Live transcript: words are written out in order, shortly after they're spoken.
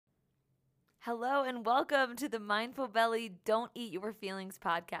Hello and welcome to the Mindful Belly Don't Eat Your Feelings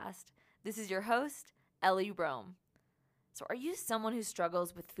podcast. This is your host, Ellie Rome. So, are you someone who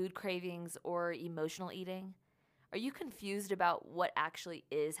struggles with food cravings or emotional eating? Are you confused about what actually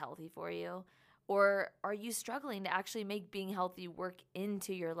is healthy for you? Or are you struggling to actually make being healthy work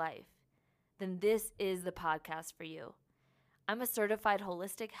into your life? Then this is the podcast for you. I'm a certified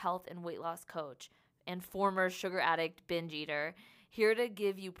holistic health and weight loss coach and former sugar addict binge eater, here to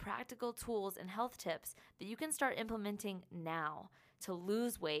give you practical tools and health tips that you can start implementing now to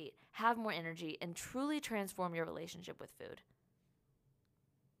lose weight, have more energy, and truly transform your relationship with food.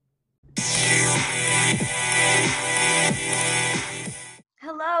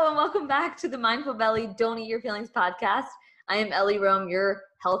 Hello and welcome back to the Mindful Belly Don't Eat Your Feelings podcast. I am Ellie Rome, your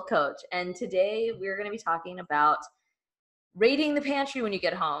health coach, and today we're going to be talking about raiding the pantry when you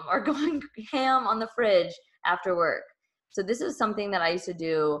get home or going ham on the fridge after work. So this is something that I used to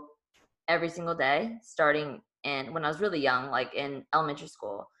do every single day, starting when I was really young, like in elementary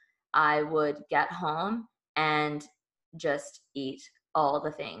school. I would get home and just eat all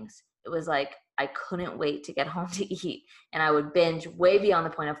the things. It was like I couldn't wait to get home to eat, and I would binge way beyond the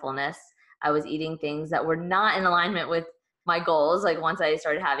point of fullness. I was eating things that were not in alignment with my goals, like once I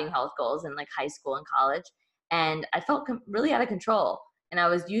started having health goals in like high school and college. And I felt really out of control. And I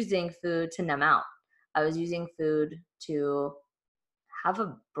was using food to numb out. I was using food to have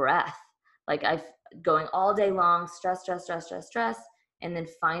a breath. Like going all day long, stress. And then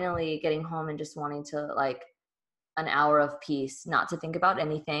finally getting home and just wanting to like an hour of peace, not to think about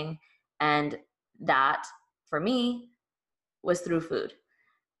anything. And that for me was through food.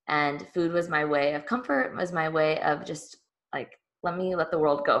 And food was my way of comfort, was my way of just like, let the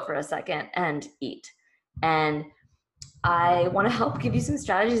world go for a second and eat. And I want to help give you some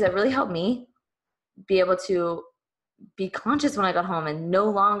strategies that really help me be able to be conscious when I got home and no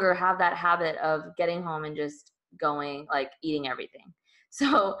longer have that habit of getting home and just going like eating everything.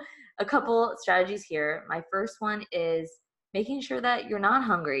 So a couple strategies here. My first one is making sure that you're not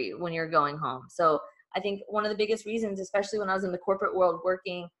hungry when you're going home. So I think one of the biggest reasons, especially when I was in the corporate world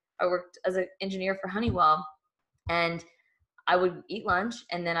I worked as an engineer for Honeywell, and I would eat lunch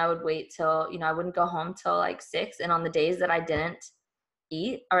and then I would wait till, I wouldn't go home till like 6. And on the days that I didn't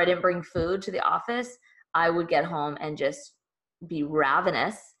eat or I didn't bring food to the office, I would get home and just be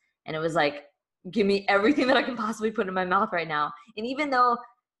ravenous. And it was like, give me everything that I can possibly put in my mouth right now. And even though,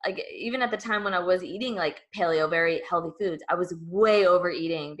 like, even at the time when I was eating like paleo, very healthy foods, I was way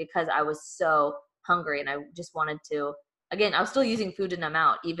overeating because I was so hungry and I just wanted to, again, I was still using food to numb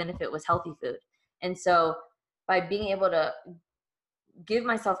out, even if it was healthy food. And so by being able to give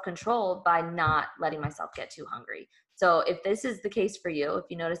myself control by not letting myself get too hungry. So if this is the case for you, if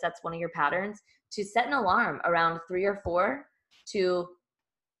you notice that's one of your patterns, to set an alarm around 3 or 4 to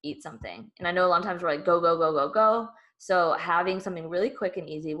eat something. And I know a lot of times we're like, go. So having something really quick and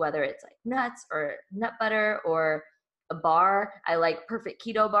easy, whether it's like nuts or nut butter or a bar. I like Perfect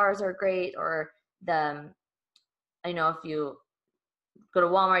Keto bars are great. Or if you go to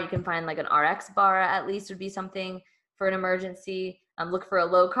Walmart, you can find like an RX bar at least would be something for an emergency. Look for a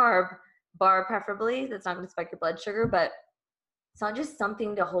low carb bar preferably. That's not going to spike your blood sugar, but it's not just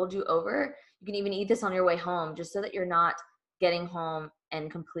something to hold you over. You can even eat this on your way home just so that you're not getting home and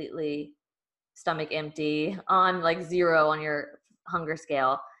completely stomach empty on like 0 on your hunger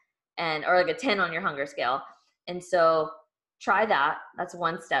scale or like a 10 on your hunger scale. And so try that. That's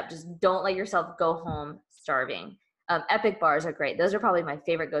one step. Just don't let yourself go home starving. Epic bars are great. Those are probably my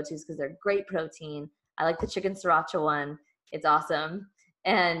favorite go-tos because they're great protein. I like the chicken sriracha one. It's awesome.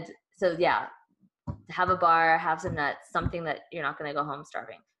 And so, yeah, have a bar, have some nuts, something that you're not going to go home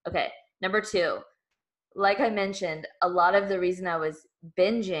starving. Okay, number 2, like I mentioned, a lot of the reason I was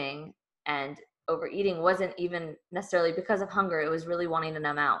binging and overeating wasn't even necessarily because of hunger. It was really wanting to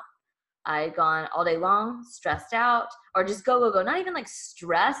numb out. I had gone all day long, stressed out, or just go. Not even like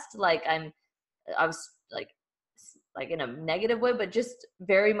stressed, like I was like in a negative way, but just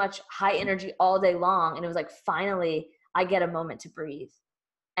very much high energy all day long. And it was like, finally, I get a moment to breathe.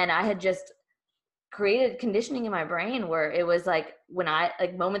 And I had just created conditioning in my brain where it was like when I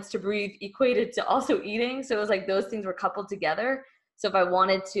like moments to breathe equated to also eating. So it was like those things were coupled together. So if I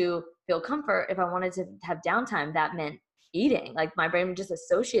wanted to feel comfort, if I wanted to have downtime, that meant eating. Like my brain just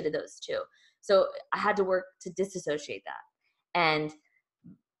associated those two. So I had to work to disassociate that. And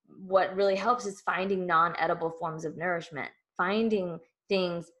what really helps is finding non-edible forms of nourishment, finding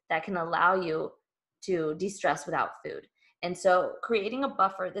things that can allow you to de-stress without food. And so creating a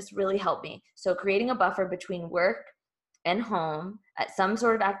buffer, this really helped me. So creating a buffer between work and home at some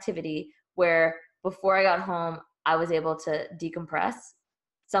sort of activity where before I got home, I was able to decompress,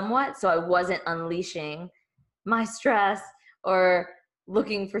 somewhat, so I wasn't unleashing my stress or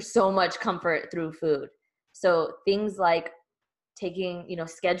looking for so much comfort through food. So things like taking,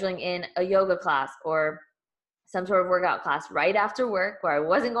 scheduling in a yoga class or some sort of workout class right after work where I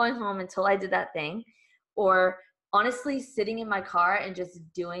wasn't going home until I did that thing, or honestly sitting in my car and just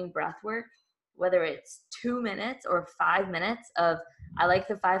doing breath work, whether it's 2 minutes or 5 minutes of, I like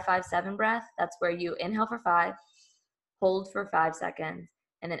the 5-5-7 breath. That's where you inhale for 5, hold for 5 seconds,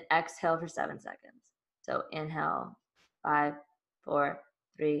 and then exhale for 7 seconds. So inhale, 5, 4,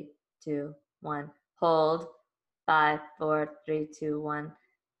 3, 2, 1. Hold, 5, 4, 3, 2, 1.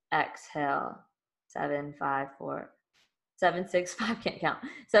 Exhale, 7, 5, 4, 7, 6, 5, can't count.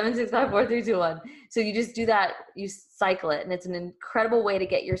 7, 6, 5, 4, 3, 2, 1. So you just do that, you cycle it, and it's an incredible way to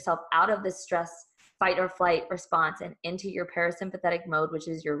get yourself out of the stress, fight or flight response and into your parasympathetic mode, which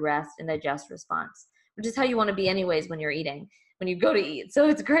is your rest and digest response, which is how you want to be anyways when you're eating, when you go to eat. So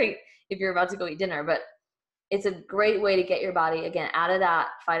it's great if you're about to go eat dinner, but it's a great way to get your body, again, out of that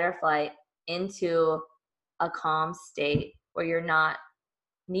fight or flight into a calm state where you're not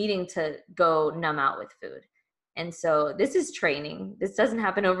needing to go numb out with food. And so this is training. This doesn't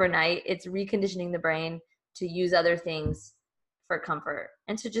happen overnight. It's reconditioning the brain to use other things for comfort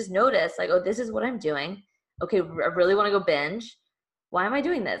and to just notice like, oh, this is what I'm doing. Okay, I really want to go binge. Why am I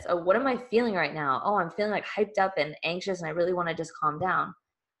doing this? Oh, what am I feeling right now? Oh, I'm feeling like hyped up and anxious and I really want to just calm down.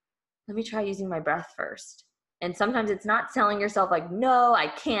 Let me try using my breath first. And sometimes it's not telling yourself like, no, I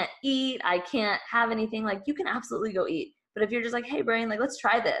can't eat. I can't have anything. Like you can absolutely go eat. But if you're just like, hey brain, like let's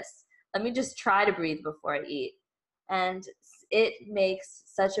try this. Let me just try to breathe before I eat. And it makes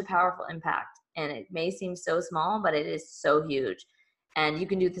such a powerful impact. And it may seem so small, but it is so huge. And you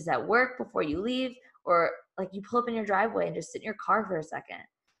can do this at work before you leave, or like you pull up in your driveway and just sit in your car for a second.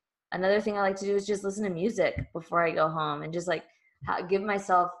 Another thing I like to do is just listen to music before I go home and just like give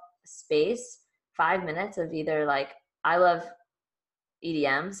myself space, 5 minutes of either like, I love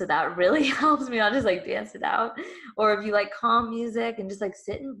EDM, so that really helps me. I'll just like dance it out. Or if you like calm music and just like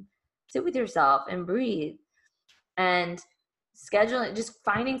sit with yourself and breathe. And scheduling, just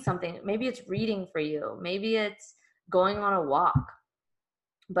finding something. Maybe it's reading for you. Maybe it's going on a walk.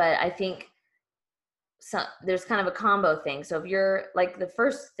 But I think there's kind of a combo thing. So if you're like the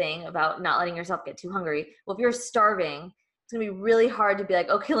first thing about not letting yourself get too hungry, well, if you're starving, it's gonna be really hard to be like,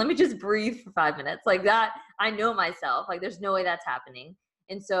 okay, let me just breathe for 5 minutes. Like that, I know myself, like there's no way that's happening.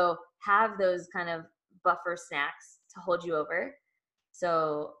 And so have those kind of buffer snacks to hold you over.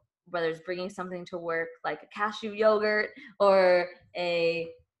 So whether it's bringing something to work like a cashew yogurt or a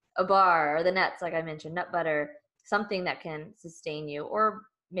bar or the nuts, like I mentioned, nut butter, something that can sustain you. Or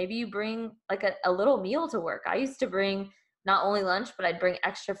maybe you bring like a little meal to work. I used to bring not only lunch, but I'd bring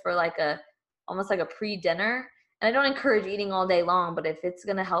extra for like almost like a pre-dinner. And I don't encourage eating all day long, but if it's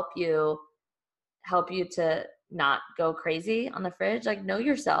going to help you to not go crazy on the fridge, like know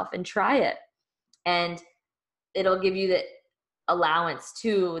yourself and try it. And it'll give you the allowance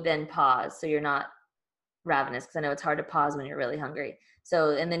to then pause so you're not ravenous, because I know it's hard to pause when you're really hungry.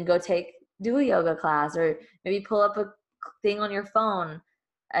 So, and then do a yoga class, or maybe pull up a thing on your phone,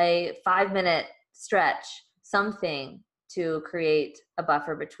 a 5-minute stretch, something to create a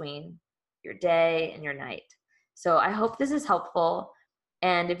buffer between your day and your night. So I hope this is helpful.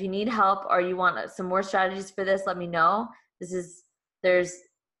 And if you need help or you want some more strategies for this, let me know. It's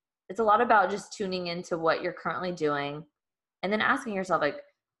a lot about just tuning into what you're currently doing and then asking yourself, like,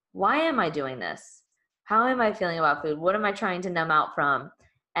 why am I doing this? How am I feeling about food? What am I trying to numb out from?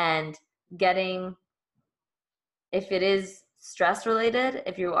 And if it is stress related,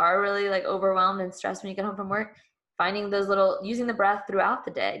 if you are really like overwhelmed and stressed when you get home from work, finding using the breath throughout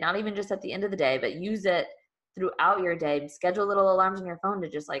the day, not even just at the end of the day, but use it throughout your day. Schedule little alarms on your phone to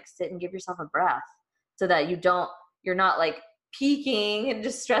just like sit and give yourself a breath so that you're not like peaking and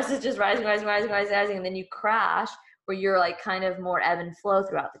just stress is just rising, and then you crash, where you're like kind of more ebb and flow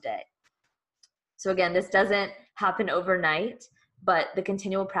throughout the day. So again, this doesn't happen overnight, but the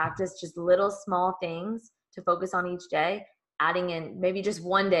continual practice, just little small things to focus on each day, adding in maybe just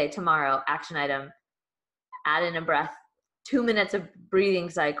one day tomorrow, action item, add in a breath, 2 minutes of breathing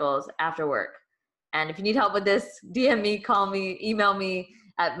cycles after work. And if you need help with this, DM me, call me, email me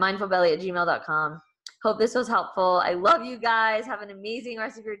at mindfulbelly@gmail.com. Hope this was helpful. I love you guys. Have an amazing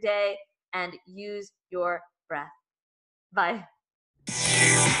rest of your day and use your breath. Bye.